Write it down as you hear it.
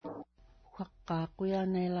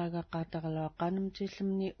qaaqquyaanailaga qaataqalua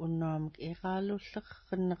qanamtillimni unnaamik Iraluller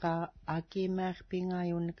qinneqa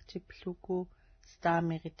aakiimaarpingaayunik tipluku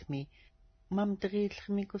staamiritmi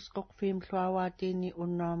mamteriillrmikus qoqfiimluawaatiini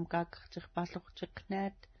unnaamik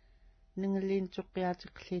aakkartirpallertiqnaat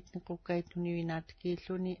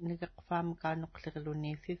ningelintuqqiatiqliitniqukkaitunivinaatikiilluni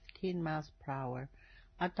nigeqfaamikaanoqleriluni 15 miles per hour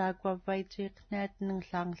ataakuavvaitiiqnaat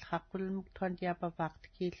ningerlaangerlaqqulmuk 20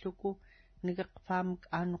 apavaartikiilluku nigeqfaamik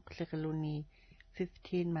aanoqleriluni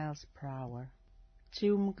 15 miles per hour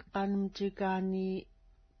tiumik qanamtikaani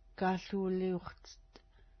kaalluuliuqtit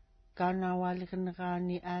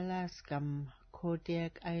kaanawaalirneraani Alaskam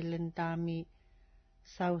Kodiak Islandaami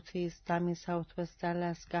Southeast Tami Southwest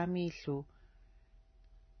Alaskamiillu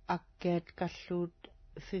akkeet kalluut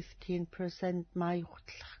 15%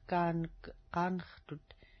 maayuqtlerkaanek qaanertut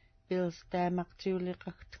bills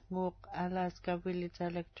taamaqtiuliqartnguuq Alaska Village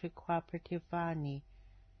Electric Cooperative aani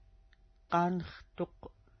qaanertuq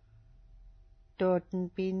tooten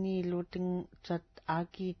piniiluteng tat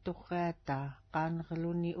aakiiturraata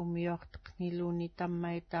qaanerluni umiorteqniluuni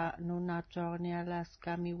tammaita nunaatsoorni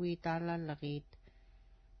Alaskami wiitaalalleriit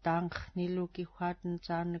taanqerniluki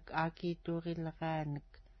huaatentaanek aakiituurilleraanek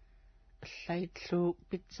llaitlu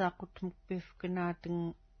pitsaaqutmuk pifkanaateng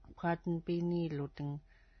huaaten piniiluteng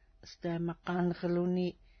staamaqaanerluni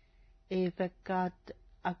eivakkaat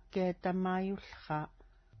akkeetamaayullra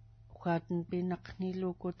huaaten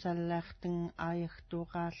pinaqniluku tallaarteng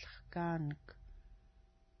aayartuuraallerkaanek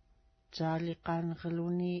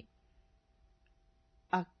taaliqaanerluni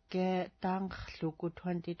akkee taanqerluku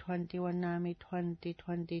 2021 aami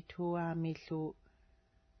 2022 aamillu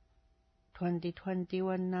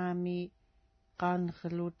 2021 aami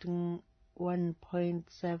qaanerluteng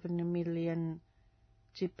 1.7 million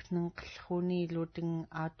tipnenqellruniiluteng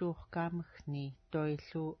aatuurkaamegni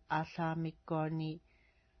toillu aallaamikkooni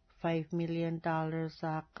 $5 million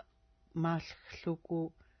aaq maallerluku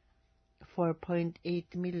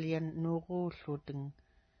 4.8 million nuuruulluteng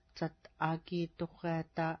tat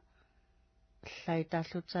aakiiturraata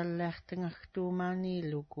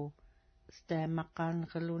llaitallutalleartengartuumaaniiluku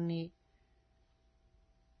staamaqaanerluni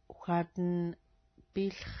huaaten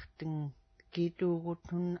piillerteng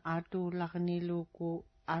kituugutnun aatuularniluku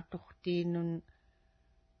aatortiinun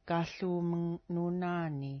kaalluumeng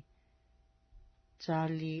nunaani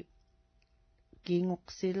taali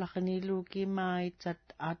kinguqsilarniluki maaitat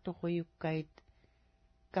aatoruyukkait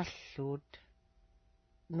kalluut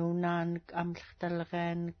nunaanek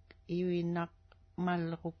amlertalleraanek iuinaq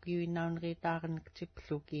malleruk iuinaaneritaarnek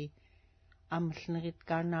tipluki amlnerit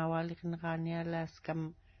kaanaawaalirneraani Alaskam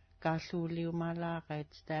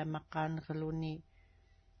kaalluuliumaalaarait taamaqaanerluni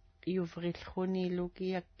iuvrillruniluki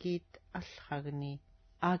yakkiit allragni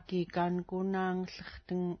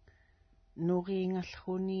aakiikaankunaangerlerteng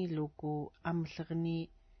nuriingerlruniluku amlerni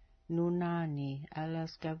nunaani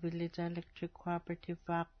Alaska Village Electric Cooperative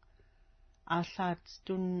aaq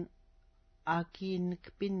aallaatstun aakiinnek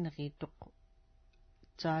pinneritoq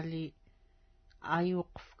taali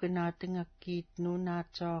aayuqfkanaatengakkiit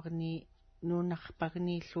nunaatsoorni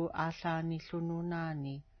nunarpagniillu aallaanillu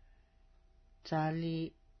nunaani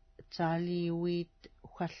taaliuit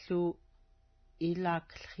huallu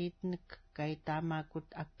ilaakllriitnek kaitaamaakut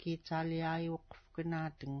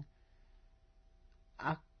akkiitaaliaayuqfkanaateng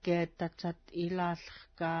akkeetatat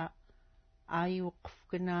ilaallerkaa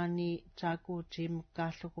aayuqfkanaani taakuutiimek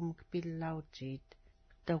kaallugumek pillautiit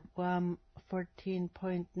tawwaam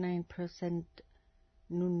 14.9%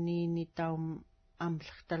 nunniini taum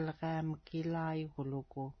amlertalleraamek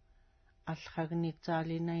ilaayuguluku allragni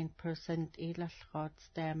taali 9% ilallroot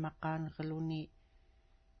staamaqaanerluni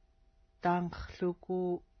taanqerluku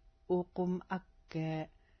uqum akkee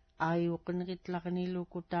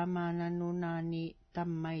aayuqneritlarniluku taamaana nunaani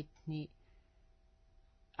tammaitni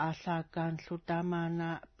aallaakaanllu taamaana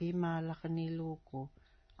pimaalarniluku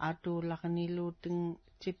aatuularniluteng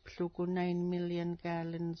tipluku 9 million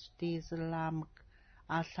gallons dieselaamek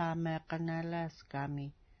aallaamеэqana Alaskami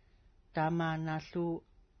taamaanaallu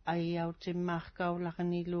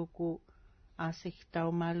ayautimmaarkaularniluku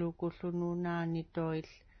aasigtaumaalukullu nunaani toil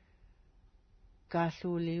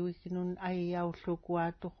kaalluuliuignun ayyaulluku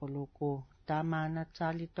aatuquluku taamaana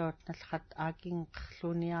taalitootnallrat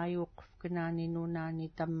aakinqerluni aayuuqfkanaani nunaani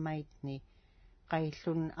tammaitni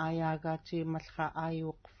qaillun aayaagaatiimallra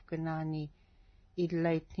aayuuqfkanaani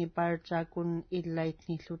illaitni partaakun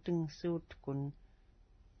illaitnillutengsuutkun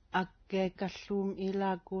akkee kalluum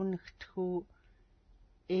ilaakuunertgu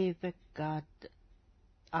eivakkaat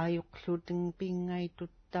aayuqluteng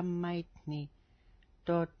pingaitut tammaitni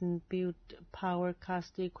Totten Butte Power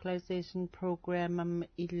Cost Equalization Programam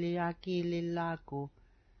iliakiilillaaku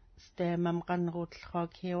stemam qanrutlqa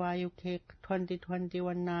KYUK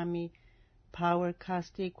 2021 nami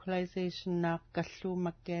Powercast equalization na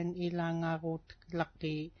kallumakken ilangaruut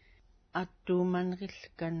laqi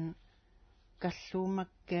attumanrilkan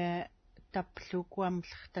kallumakke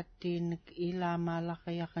taplukuamllertattiinnik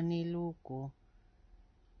ilaamaalaqayaqaniluuku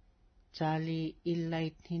taali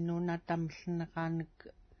illaitninuna tamllerneqaanik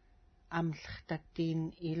amllertattiin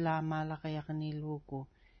ilaamaalaqayaqaniluuku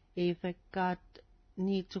ifekkaat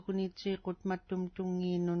niitsukunitsiiqut mattum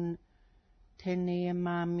tungiinun 10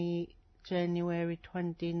 AM January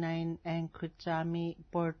 29 Anchorage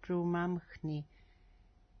boardroomamkhni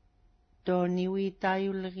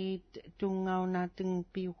Toniwitayullerit tungaunating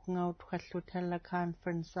piuqngaut khallutalla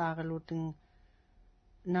conference aarluting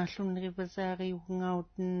nallun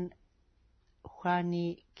riversariuqngauten khani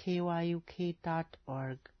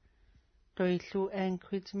kyuk.org toillu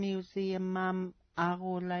Anchorage Museum mam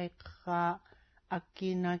arulaiqqa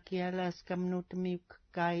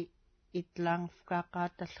akkinakialaskamnutmiukkai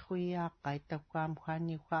itlangfqaqaatallhuiaaqqai takkaam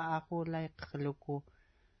khani kha arulaiqqluku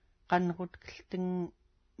qanrutkilting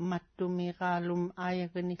mattumiraalum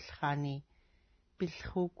ayaganillani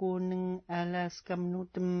pillhukuuning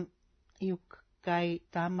alaskamnutum yukkai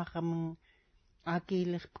taamaqamung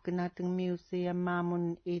akiilerpknating museum maamun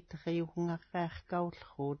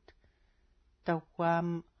itrayuhngarraarkaulluut tawwaam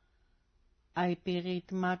aipirit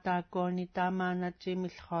mataakoni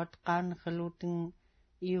taamaanatsimillhoot qaanqaluuting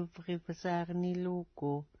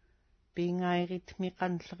iuvrivasaarniluuku pingairitmi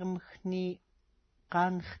qanllermkhni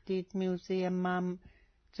qaanrtiit museum maam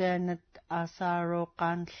Janet Asaro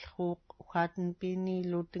qanlluuq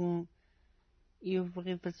khatenpiniluting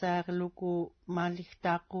iuvrivasaarluku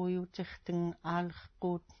maalihtaaquyuutirting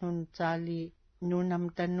aalerquutnun taali nunam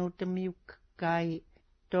tannuutamiukkai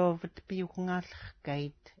toovet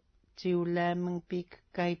piuqngaallerkait tiulaaming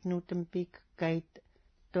piikkait nuutam piikkait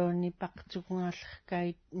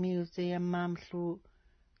toonipaqtugnaallerkait museum maamlu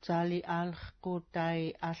taali aalerquutai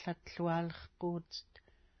allatluaalerquutit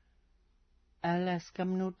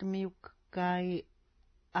alaskamnutmiukkai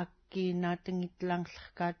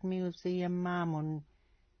akkiinaatingitlaanglerkaat museum maamun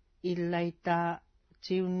illaita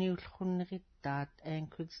tiuniullqunneриttaat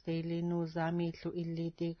Anchorage Daily News aamiillu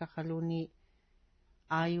illiitiikaqaluni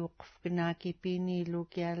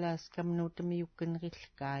aayuqqfkinaakipiniiluki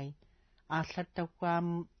alaskamnutmiukkanrillkai aallattawwaam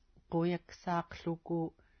quyakksaaqluku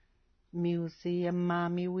museum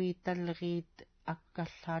maamiuiitalleriit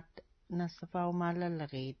akkallaat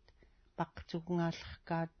nassavaumaalleriit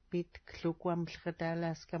paqtugnaallerkaat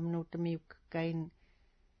pitklukuamllertaalaskamnutamiukkain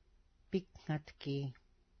pikngatki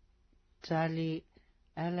taali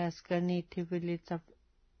Alaska Native Village of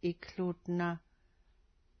ikluutna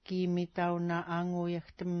kiimitauna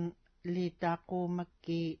aanguyagtam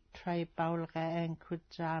liitaaquumakki tribaulqa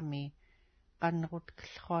Anchorageami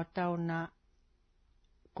qanrutkellhuatauna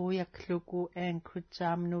quyakkluku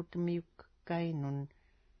Anchorageamnutamiukkainun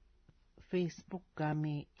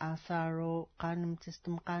Facebook-ami Asaro Qanemcit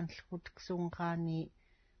qaanllgutksuunqaani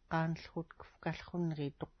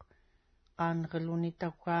qaanllgutkufkallqunnerituq qaanreluni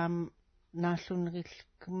tawwaam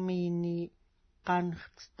naallunnerillkmiini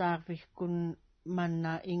qaannertstaarvikkun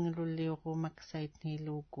manna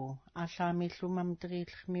inglulliurumaksaitniluuku allaamillumam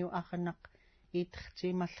teriillermiu aqanaq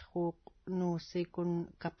itertimallruuq nuussikun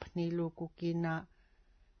kapniluuku kina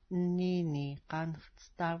niini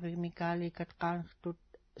qaannertstaarvimikaalikat qaannertut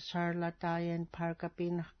Charlotte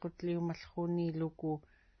Parkapinarqutliumallruniluku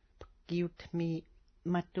kiutmi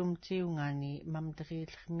mattumtiungani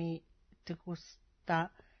mamteriillermi tikusta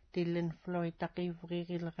tillen Floyd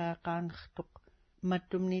taqivririlraaqaanertuq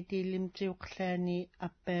mattumni tiillimtiuqlaani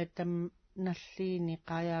appaatam nalliini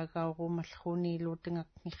qayaagaurumallrunilu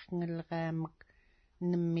tangakngirngelraamak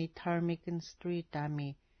nimmi Tarmigan Street ami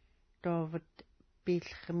toovet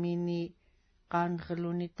piillermini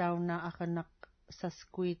qaanreluni tauna aqanaq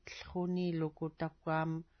saskuitllruniluku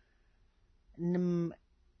tawwaam nim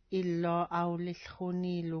illo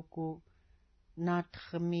aulillruniluku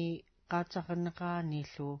naatrmi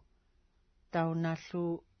qaataqerneqaanillu taunallu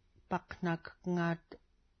paqnakngaat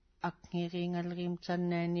akngiriingalriim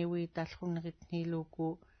tannaaniwi tallqunneritniluku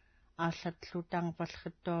aallatlu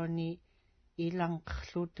tangvallritooni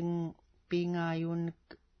ilangqerluting pingaayuunik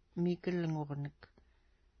mikelngurnik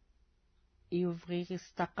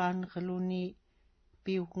iuvrigistaqaanerluni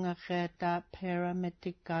piugngarraata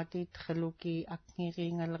paramedic treluki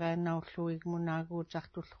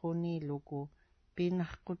akngiriingalraanaulluigmunaaguutartullruniluku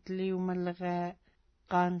pinarqutliumalleraa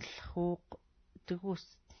qaanllruuq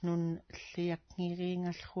tigustnun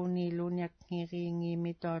lliakngiriingallruniluni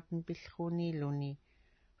akngiriingiimitootn pillruniluni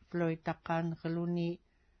Floyd taqaanerluni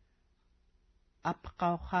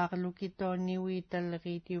apqauqaarluki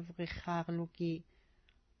tooniuitalleritiuvriqaarluki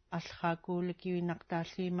аллаакуулки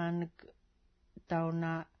винартааллимаанак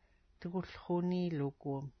тауна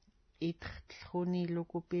тугуллхуниилуку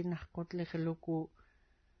итхтлхуниилуку пинарқутлерилуку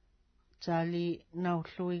таали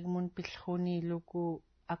науллуигмун пиллхуниилуку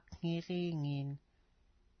акнгириингиин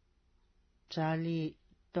таали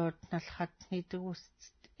тоотналхатни тугуст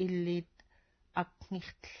иллит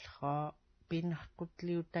акнгиртллера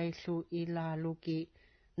пинарқутлиу тайлу илаалуки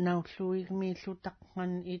науллуигмииллу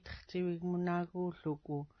тақман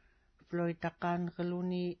итертивигмунаагууллуку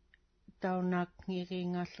флойтақаанерилуни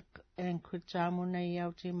таунаакнгириингааллеқ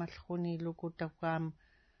анкутаамунайяутималлхунилуку тавгаам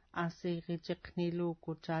асииритеқнилуку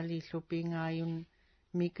таалииллу пингааюн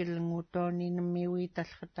микелнгутоонинаммиуи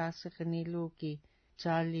талхатаассернилууки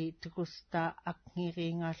таали тукуста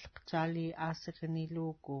акнгириингааллеқ таали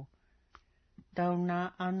аассернилууку тауна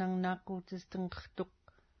анарнаақутистенгертоқ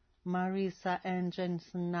Marisa Ann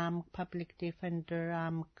Jensen naamk Public Defender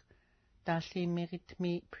aamk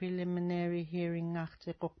taallimiritmi preliminary hearing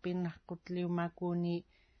artiqorpinarqutliumakuuni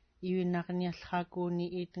iuinarniallaakuuni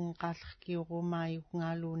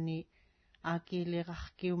itenqaallerkiurumaayugnaaluuni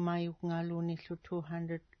aakiilirarkiumaayugnaaluunillu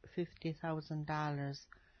 $250,000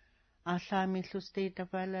 ааллаамиллу State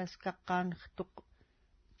of Alaska qaanерtoq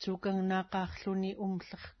Tugangnaqaarluni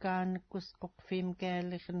umlerkaanakkus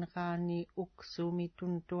qoqfimkaallernerani uksumi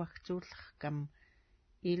tuntuartuullerkam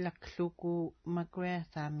ilakluku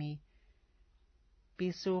McGrathami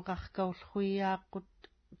pisuuqarkaulluiaaqqut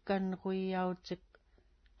kanruiautik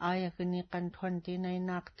ayagniqan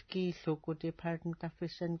 29 kiilluku Department of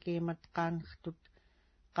Fish and Game at qaanertut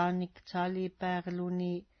qaanik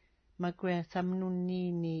taalipaarluni McGratham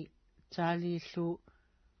nunniini taaliillu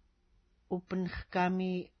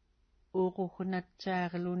upenrkami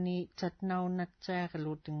uruhunatsaarluni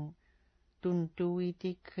tatnaunatsaarluteng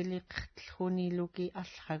tuntuitikliqertlhuniluki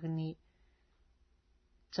allragni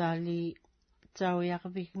taali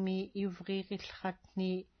taujarvigmi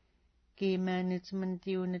ivririlratni key management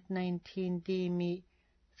unit 19 diimi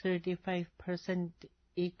 35%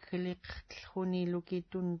 ikliqertlhuniluki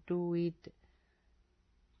tuntuit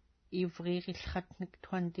ivririlratnik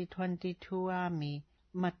 2022 aami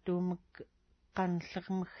mattumak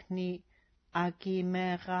qanlermagni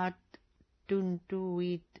aakimeeraat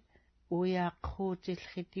tuntuit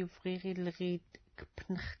uyaaqquutilritivririllerit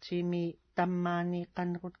kpnertimi tammaani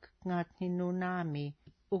qanrut ngaatninunaami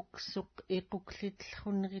uksuq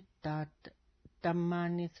iquklitllrunerittaat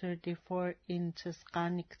tammaani 34 inches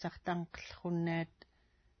qaaniktartanqellrunnaat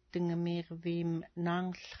tingamirviim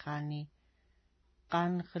naanglrani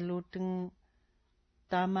qaanreluteng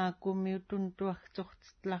таамааккуммиутун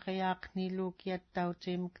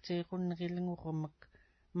туартортлариаақнилуукиаттаутиимактииқуннерилнгуруmak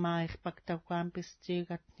маирпак тавгаам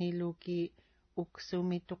пистиигатнилууки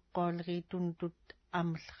уксуми тоққоолеритуntut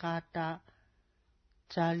амлераата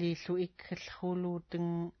таалииллу иккаллхулуутэн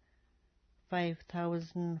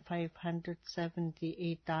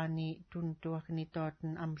 5570 таани тунтуарни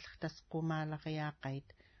тоотен амлертас қумаалариаақайт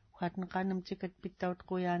Yugtun Qanemcit питтаут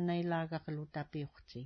қуяаннаилаагақалу тапиорти